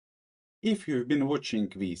If you've been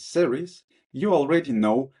watching this series, you already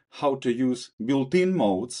know how to use built-in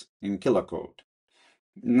modes in Kilocode.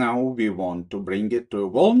 Now we want to bring it to a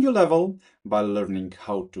whole new level by learning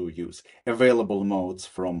how to use available modes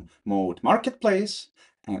from Mode Marketplace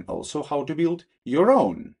and also how to build your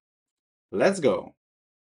own. Let's go!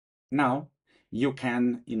 Now you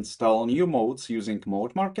can install new modes using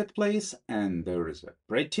Mode Marketplace, and there is a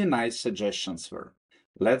pretty nice suggestions there.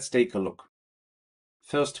 Let's take a look.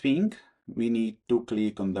 First thing, we need to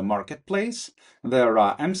click on the marketplace. There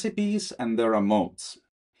are MCPs and there are modes.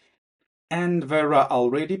 And there are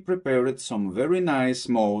already prepared some very nice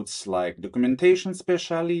modes like documentation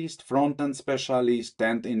specialist, front-end specialist,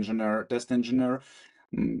 test engineer,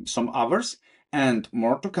 some others, and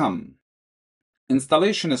more to come.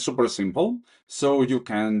 Installation is super simple, so you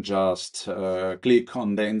can just click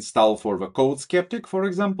on the install for the code skeptic, for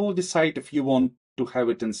example, decide if you want to have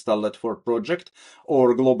it installed for project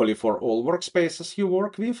or globally for all workspaces you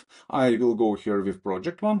work with. I will go here with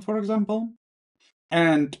project one, for example.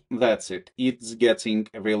 And that's it. It's getting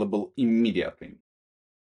available immediately.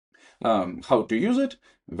 How to use it?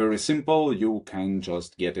 Very simple. You can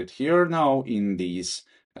just get it here now in this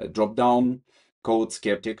drop-down. Code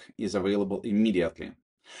Skeptic is available immediately.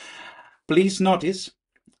 Please notice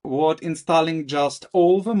what installing just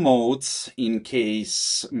all the modes in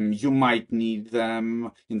case you might need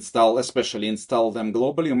them especially install them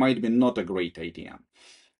globally, might be not a great idea.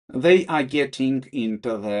 They are getting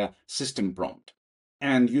into the system prompt,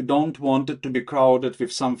 and you don't want it to be crowded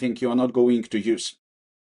with something you are not going to use.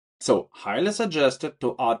 So highly suggested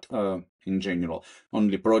to add in general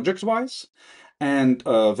only project-wise, and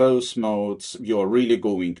those modes you're really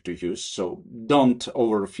going to use. So don't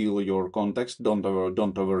overfill your context, don't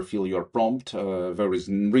overfill your prompt. There is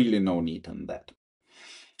really no need in that.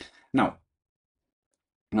 Now,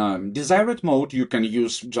 desired mode you can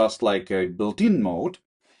use just like a built-in mode,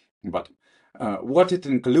 but what it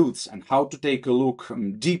includes and how to take a look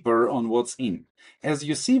deeper on what's in. As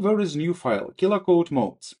you see, there is new file, Kilocode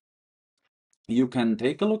modes. You can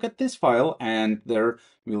take a look at this file and there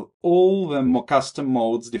will all the custom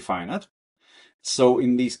modes defined. So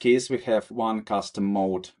in this case, we have one custom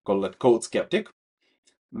mode called Code Skeptic.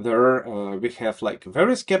 There we have like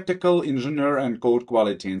very skeptical engineer and code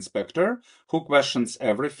quality inspector who questions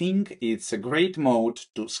everything. It's a great mode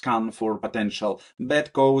to scan for potential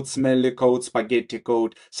bad code, smelly code, spaghetti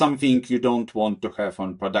code, something you don't want to have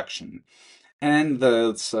on production. And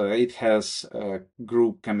it has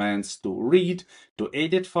group commands to read, to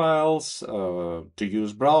edit files, to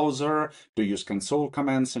use browser, to use console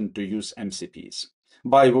commands, and to use MCPs.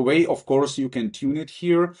 By the way, of course, you can tune it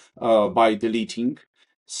here by deleting.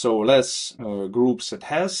 So less groups it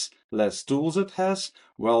has, less tools it has,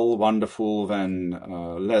 well, wonderful, then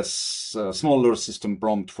less smaller system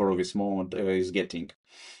prompt for this mode is getting.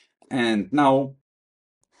 And now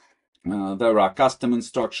there are custom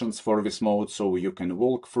instructions for this mode, so you can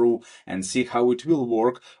walk through and see how it will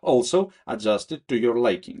work, also adjust it to your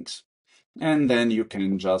likings. And then you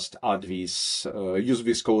can just add this, use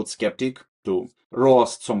this Code Skeptic to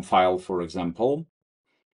roast some file, for example.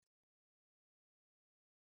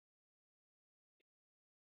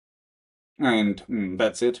 And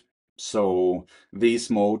that's it. So this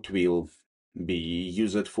mode will be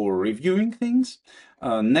used for reviewing things.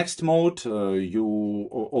 Next mode you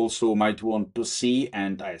also might want to see,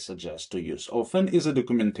 and I suggest to use often, is a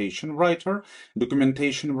documentation writer.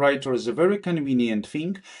 Documentation writer is a very convenient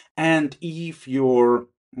thing, and if your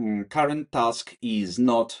current task is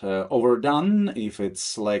not overdone, if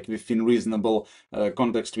it's like within reasonable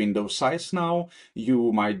context window size now,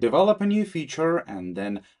 you might develop a new feature and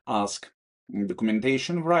then ask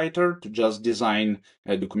documentation writer to just design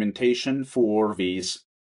a documentation for this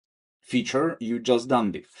feature you just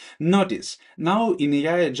done it. Notice, now in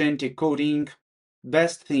AI agentic coding,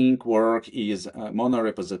 best thing work is a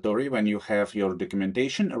monorepository when you have your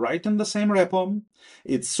documentation right in the same repo.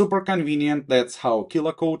 It's super convenient. That's how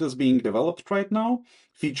Kilocode is being developed right now.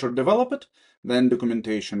 Feature develop it, then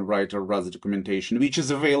documentation writer runs the documentation, which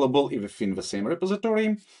is available within the same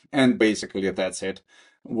repository. And basically that's it.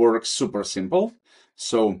 Works super simple.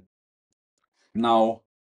 So now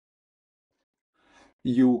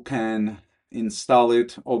you can install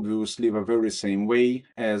it obviously the very same way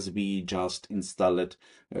as we just installed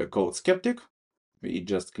Code Skeptic. We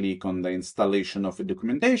just click on the installation of a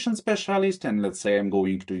documentation specialist, and let's say I'm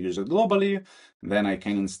going to use it globally, then I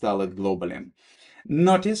can install it globally.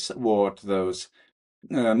 Notice what those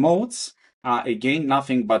modes are, again,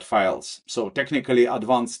 nothing but files. So technically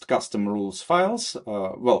advanced custom rules files,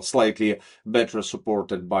 well, slightly better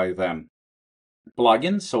supported by them.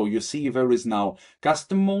 plugin. So you see there is now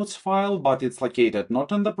custom modes file, but it's located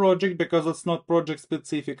not in the project because it's not project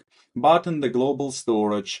specific, but in the global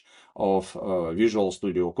storage of Visual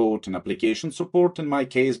Studio Code and application support in my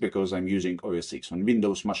case, because I'm using OS X. On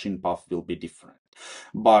Windows, machine path will be different.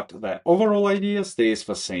 But the overall idea stays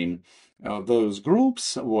the same. Those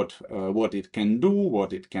groups, what it can do,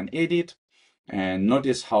 what it can edit, and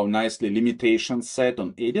notice how nicely limitations set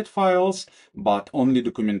on edit files, but only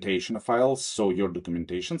documentation files, so your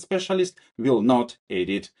documentation specialist will not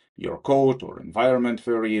edit your code or environment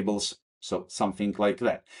variables, so something like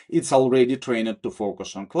that. It's already trained to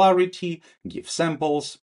focus on clarity, give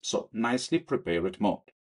samples, so nicely prepared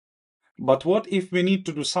mode. But what if we need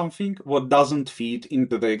to do something what doesn't fit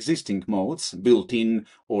into the existing modes built in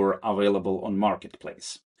or available on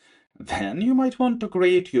Marketplace? Then you might want to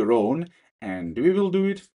create your own, and we will do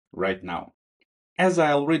it right now. As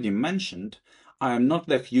I already mentioned, I am not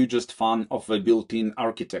the hugest fan of the built-in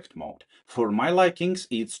architect mode. For my likings,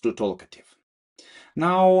 it's too talkative.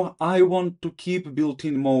 Now, I want to keep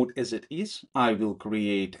built-in mode as it is. I will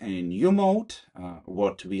create a new mode,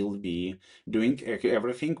 what will be doing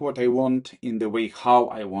everything what I want in the way how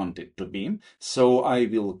I want it to be. So I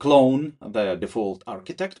will clone the default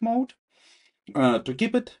architect mode. To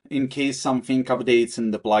keep it in case something updates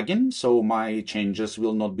in the plugin, so my changes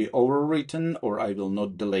will not be overwritten or I will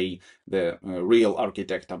not delay the real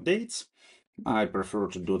architect updates. I prefer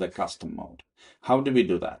to do the custom mode. How do we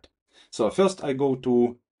do that? So first I go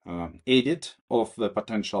to edit of the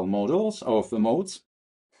potential models of the modes.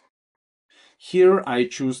 Here I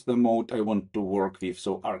choose the mode I want to work with,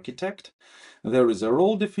 so architect. There is a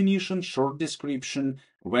role definition, short description,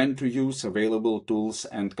 when to use, available tools,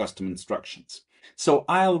 and custom instructions. So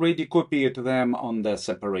I already copied them on the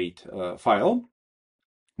separate file.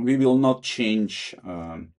 We will not change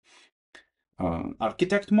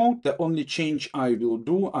architect mode. The only change I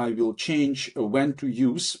will change when to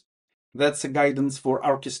use. That's a guidance for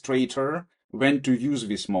orchestrator when to use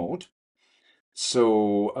this mode.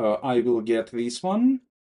 So I will get this one.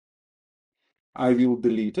 I will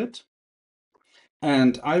delete it.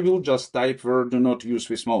 And I will just type where do not use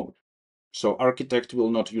this mode. So architect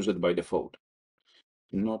will not use it by default.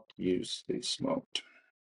 Not use this mode.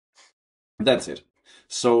 That's it.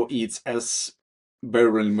 So it's as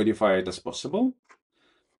barely modified as possible.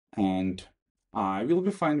 And I will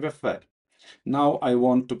be fine with that. Now I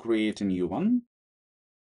want to create a new one.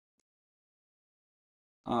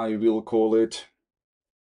 I will call it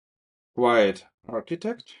Quiet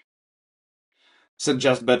Architect.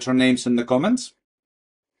 Suggest better names in the comments.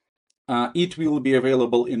 It will be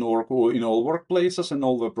available in all workplaces and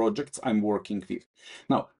all the projects I'm working with.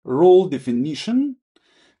 Now, role definition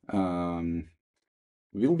will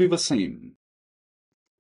be the same.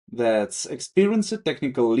 That's experienced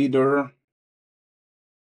technical leader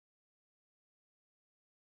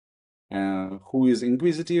who is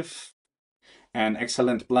inquisitive. An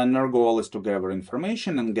excellent planner goal is to gather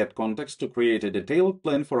information and get context to create a detailed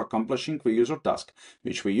plan for accomplishing the user task,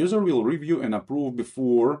 which the user will review and approve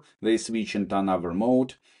before they switch into another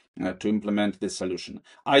mode to implement this solution.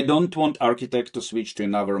 I don't want architect to switch to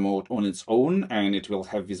another mode on its own, and it will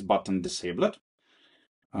have this button disabled.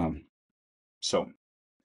 So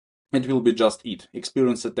it will be just it.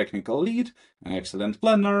 Experienced technical lead, an excellent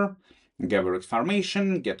planner, gather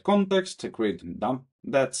information, get context, create dump.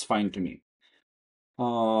 That's fine to me.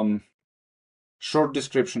 Short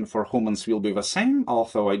description for humans will be the same,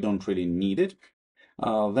 although I don't really need it.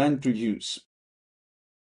 Then to use.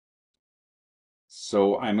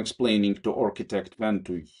 So I'm explaining to architect when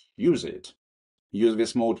to use it. Use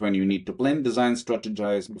this mode when you need to plan, design,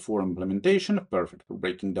 strategize before implementation. Perfect for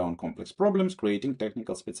breaking down complex problems, creating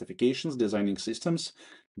technical specifications, designing systems,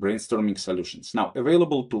 brainstorming solutions. Now,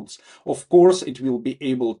 available tools. Of course, it will be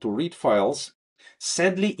able to read files.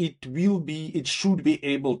 Sadly, it should be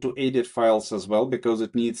able to edit files as well because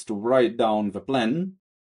it needs to write down the plan.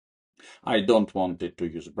 I don't want it to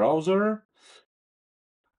use browser.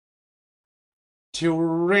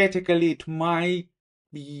 Theoretically, it might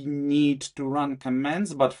need to run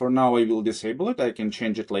commands, but for now I will disable it. I can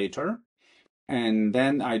change it later. And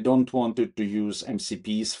then I don't want it to use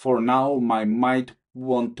MCPs. For now, I might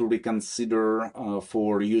want to reconsider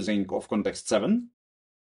for using of context 7.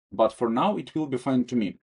 But for now, it will be fine to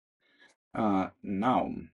me.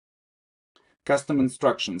 Now, custom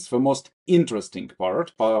instructions, the most interesting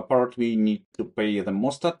part we need to pay the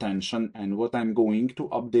most attention and what I'm going to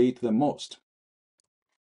update the most.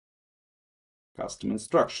 Custom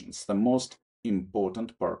instructions, the most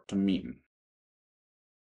important part to me.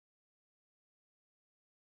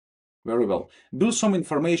 Very well. Do some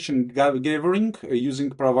information gathering using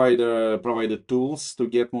provided tools to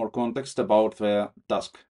get more context about the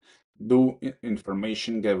task. Do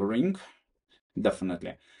information gathering,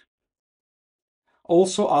 definitely.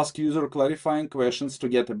 Also ask user clarifying questions to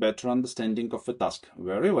get a better understanding of the task.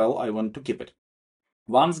 Very well, I want to keep it.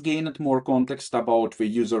 Once gained more context about the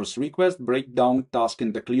user's request, break down task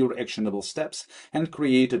into clear actionable steps and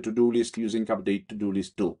create a to-do list using update to-do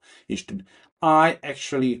list tool. I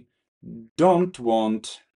actually don't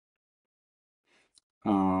want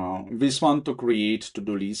this one to create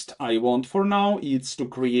to-do list. I want for now it's to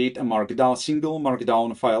create a single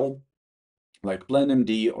markdown file like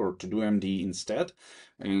planmd or to-do-md instead.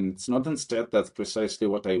 And it's not instead, that's precisely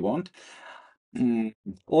what I want.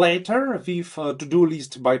 Later, with to-do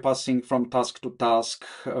list bypassing from task to task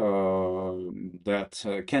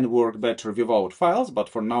that can work better without files, but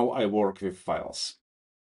for now I work with files.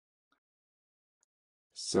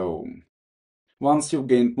 So once you've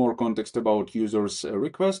gained more context about user's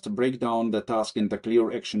request, break down the task into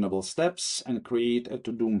clear actionable steps and create a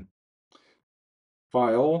to-do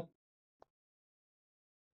file.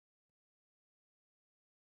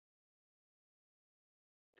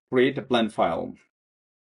 Create a plan file.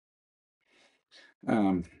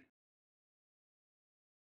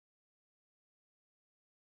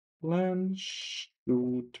 Plan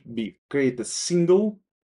should be create a single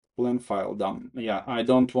plan file. Done. Yeah, I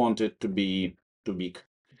don't want it to be too big.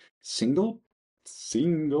 Single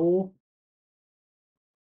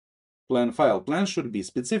plan file. Plan should be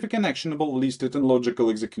specific and actionable, listed in logical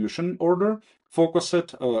execution order, focus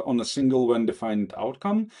it on a single when-defined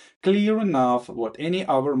outcome, clear enough what any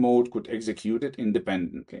other mode could execute it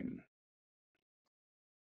independently.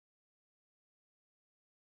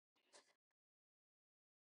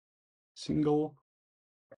 Single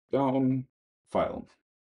down file.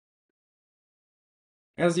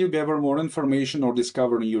 As you gather more information or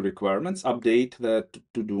discover new requirements, update that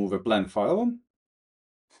to do the plan file.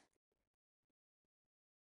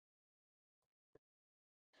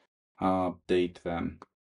 Update them.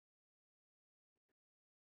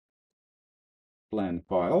 Plan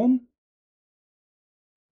file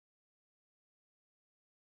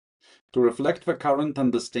to reflect the current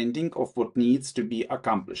understanding of what needs to be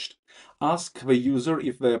accomplished. Ask the user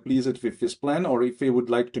if they are pleased with this plan or if they would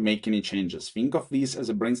like to make any changes. Think of this as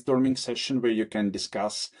a brainstorming session where you can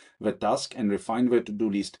discuss the task and refine the to-do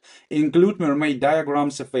list. Include mermaid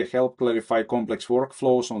diagrams if they help clarify complex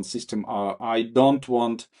workflows on system. I don't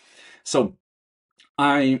want... So,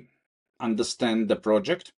 I understand the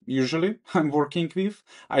project usually I'm working with.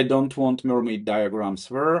 I don't want mermaid diagrams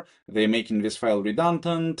there. They're making this file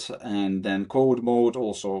redundant, and then code mode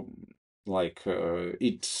also like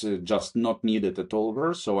it's just not needed at all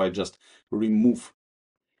there, so I just remove.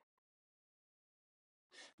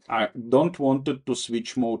 I don't want it to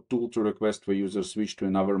switch mode tool to request the user switch to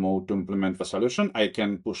another mode to implement the solution. I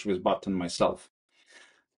can push this button myself.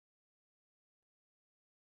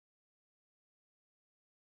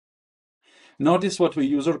 Notice what the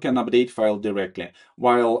user can update file directly.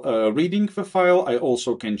 While reading the file, I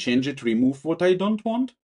also can change it, remove what I don't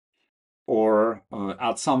want, or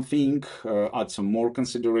add something, add some more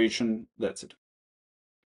consideration. That's it.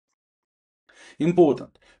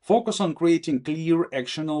 Important. Focus on creating clear,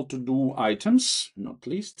 actionable to-do items, not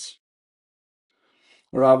lists,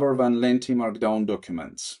 rather than lengthy markdown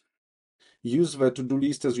documents. Use the to-do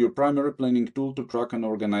list as your primary planning tool to track and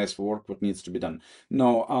organize work what needs to be done.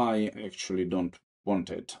 No, I actually don't want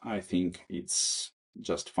it. I think it's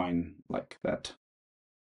just fine like that.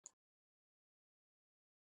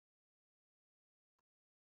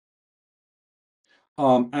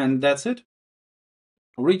 And that's it.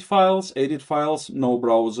 Read files, edit files, no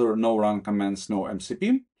browser, no run commands, no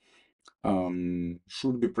MCP.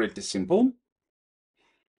 Should be pretty simple.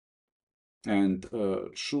 And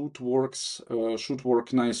should work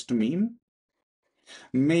nice to me.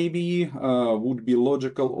 Maybe would be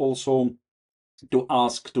logical also to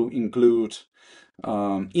ask to include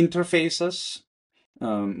interfaces.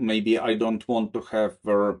 Maybe I don't want to have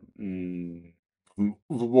the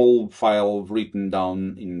whole file written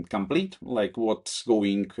down in complete, like what's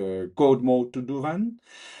going code mode to do then.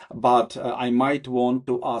 But I might want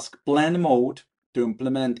to ask plan mode to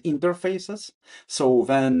implement interfaces. So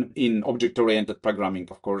then in object-oriented programming,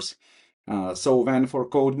 of course. So then for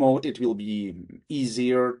code mode, it will be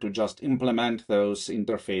easier to just implement those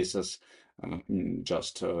interfaces in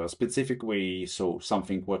just a specific way. So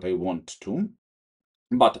something what I want to.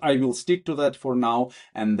 But I will stick to that for now,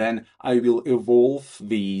 and then I will evolve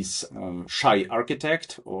these shy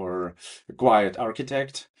architect or quiet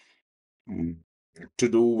architect to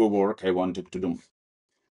do the work I wanted to do.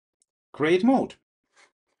 Create mode.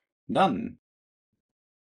 Done.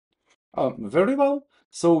 Very well.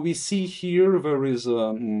 So we see here there is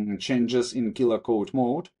changes in killer code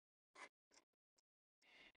mode.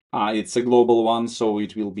 It's a global one, so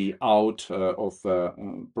it will be out of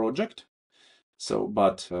the project. So,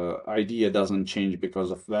 but idea doesn't change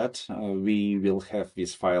because of that. We will have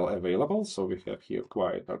this file available. So we have here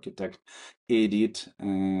quiet architect, edit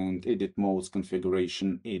and edit modes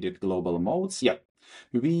configuration, edit global modes. Yeah,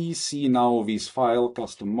 we see now this file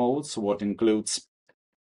custom modes, what includes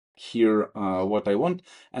here what I want.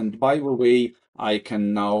 And by the way, I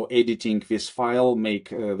can now editing this file, make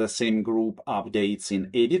the same group updates in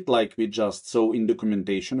edit like we just saw in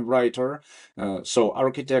documentation writer. So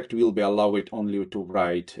architect will be allowed only to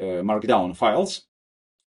write markdown files.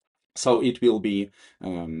 So it will be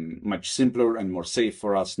much simpler and more safe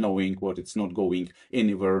for us knowing what it's not going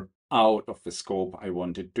anywhere out of the scope I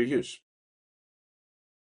wanted to use.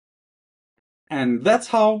 And that's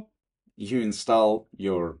how you install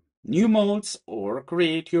your new modes or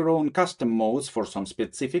create your own custom modes for some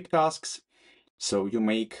specific tasks, so you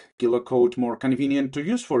make killer code more convenient to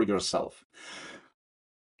use for yourself.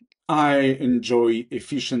 I enjoy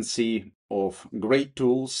efficiency of great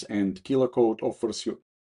tools, and killer code offers you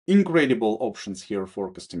incredible options here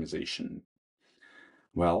for customization.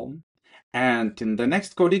 Well, and in the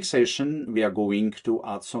next coding session, we are going to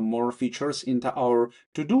add some more features into our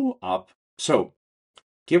to-do app. So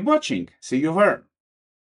keep watching. See you there.